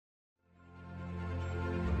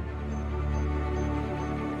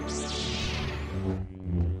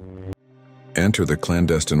Enter the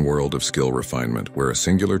clandestine world of skill refinement where a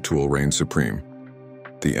singular tool reigns supreme,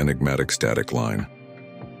 the enigmatic static line.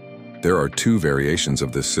 There are two variations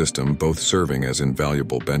of this system, both serving as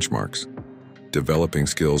invaluable benchmarks. Developing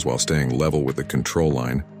skills while staying level with the control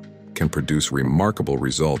line can produce remarkable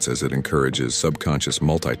results as it encourages subconscious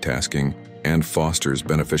multitasking and fosters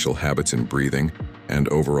beneficial habits in breathing and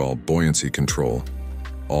overall buoyancy control,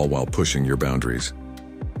 all while pushing your boundaries.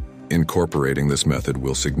 Incorporating this method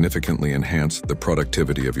will significantly enhance the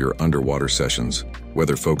productivity of your underwater sessions,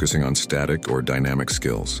 whether focusing on static or dynamic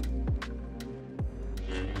skills.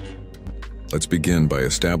 Let's begin by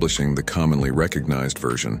establishing the commonly recognized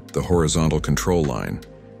version, the horizontal control line.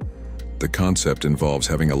 The concept involves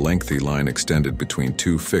having a lengthy line extended between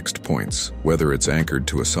two fixed points, whether it's anchored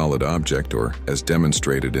to a solid object or, as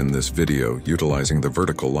demonstrated in this video, utilizing the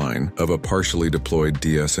vertical line of a partially deployed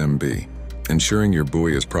DSMB. Ensuring your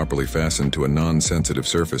buoy is properly fastened to a non-sensitive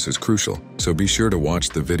surface is crucial, so be sure to watch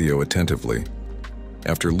the video attentively.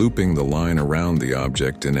 After looping the line around the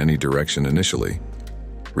object in any direction initially,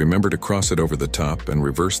 remember to cross it over the top and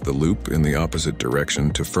reverse the loop in the opposite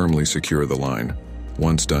direction to firmly secure the line.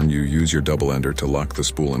 Once done, you use your double ender to lock the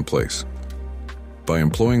spool in place. By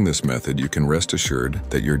employing this method, you can rest assured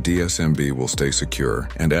that your DSMB will stay secure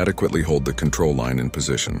and adequately hold the control line in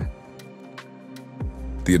position.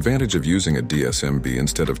 The advantage of using a DSMB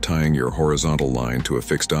instead of tying your horizontal line to a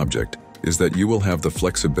fixed object is that you will have the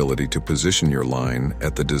flexibility to position your line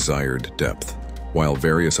at the desired depth. While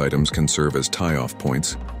various items can serve as tie-off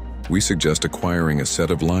points, we suggest acquiring a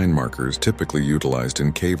set of line markers typically utilized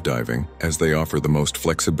in cave diving, as they offer the most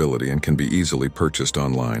flexibility and can be easily purchased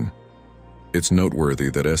online. It's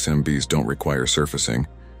noteworthy that SMBs don't require surfacing,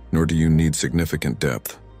 nor do you need significant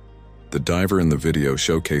depth. The diver in the video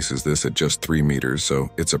showcases this at just 3 meters, so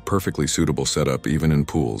it's a perfectly suitable setup even in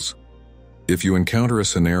pools. If you encounter a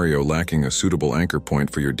scenario lacking a suitable anchor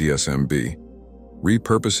point for your DSMB,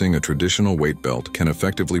 repurposing a traditional weight belt can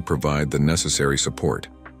effectively provide the necessary support.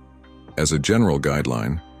 As a general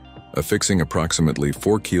guideline, affixing approximately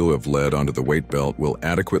 4 kg of lead onto the weight belt will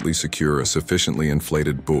adequately secure a sufficiently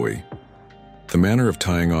inflated buoy. The manner of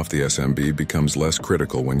tying off the SMB becomes less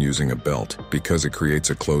critical when using a belt because it creates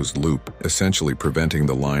a closed loop, essentially preventing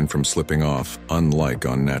the line from slipping off, unlike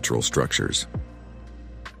on natural structures.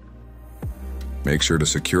 Make sure to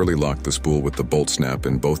securely lock the spool with the bolt snap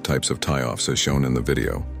in both types of tie-offs as shown in the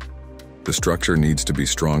video. The structure needs to be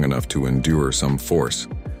strong enough to endure some force,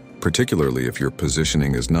 particularly if your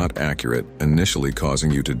positioning is not accurate, initially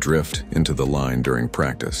causing you to drift into the line during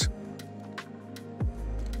practice.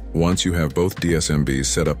 Once you have both DSMBs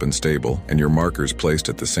set up and stable and your markers placed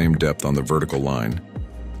at the same depth on the vertical line,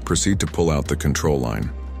 proceed to pull out the control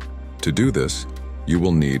line. To do this, you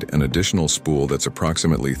will need an additional spool that's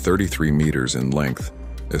approximately 33 meters in length,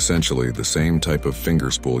 essentially the same type of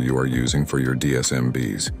finger spool you are using for your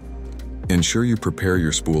DSMBs. Ensure you prepare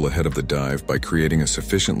your spool ahead of the dive by creating a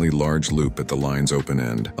sufficiently large loop at the line's open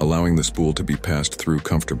end, allowing the spool to be passed through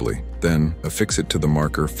comfortably. Then, affix it to the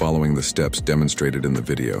marker following the steps demonstrated in the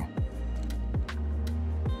video.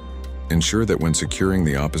 Ensure that when securing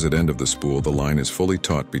the opposite end of the spool, the line is fully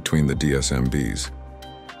taut between the DSMBs.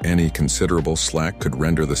 Any considerable slack could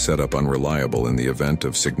render the setup unreliable in the event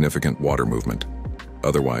of significant water movement.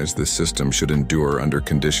 Otherwise, this system should endure under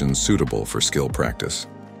conditions suitable for skill practice.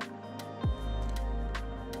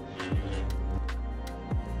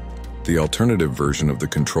 The alternative version of the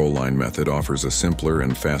control line method offers a simpler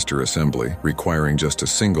and faster assembly, requiring just a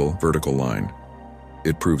single vertical line.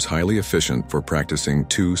 It proves highly efficient for practicing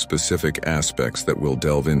two specific aspects that we'll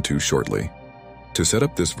delve into shortly. To set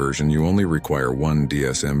up this version, you only require one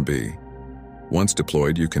DSMB. Once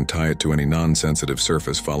deployed, you can tie it to any non-sensitive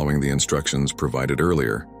surface following the instructions provided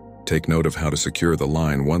earlier. Take note of how to secure the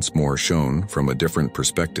line once more, shown from a different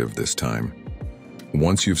perspective this time.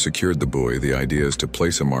 Once you've secured the buoy, the idea is to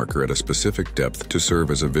place a marker at a specific depth to serve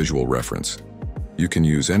as a visual reference. You can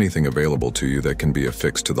use anything available to you that can be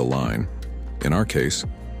affixed to the line. In our case,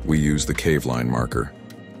 we use the cave line marker.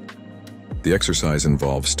 The exercise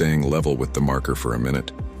involves staying level with the marker for a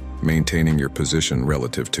minute, maintaining your position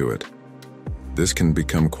relative to it. This can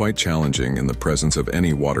become quite challenging in the presence of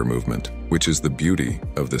any water movement, which is the beauty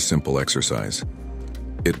of this simple exercise.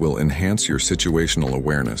 It will enhance your situational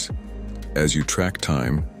awareness. As you track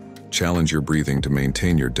time, challenge your breathing to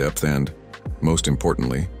maintain your depth and, most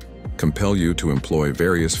importantly, compel you to employ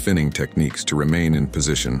various finning techniques to remain in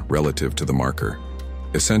position relative to the marker.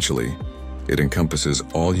 Essentially, it encompasses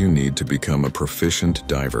all you need to become a proficient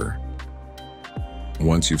diver.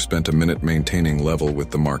 Once you've spent a minute maintaining level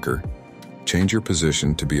with the marker, change your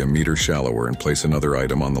position to be a meter shallower and place another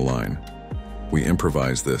item on the line. We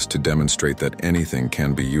improvise this to demonstrate that anything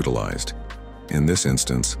can be utilized. In this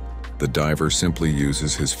instance, the diver simply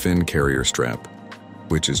uses his fin carrier strap,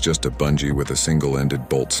 which is just a bungee with a single-ended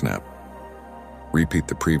bolt snap. Repeat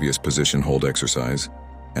the previous position hold exercise,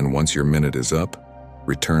 and once your minute is up,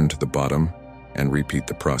 return to the bottom and repeat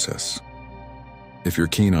the process. If you're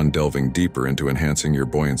keen on delving deeper into enhancing your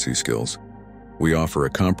buoyancy skills, we offer a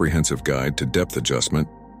comprehensive guide to depth adjustment,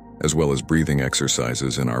 as well as breathing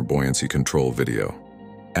exercises in our buoyancy control video.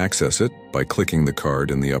 Access it by clicking the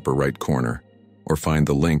card in the upper right corner, or find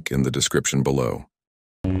the link in the description below.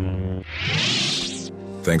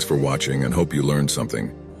 Thanks for watching and hope you learned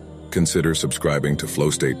something. Consider subscribing to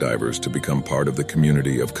FlowState Divers to become part of the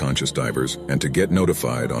community of conscious divers and to get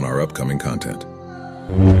notified on our upcoming content.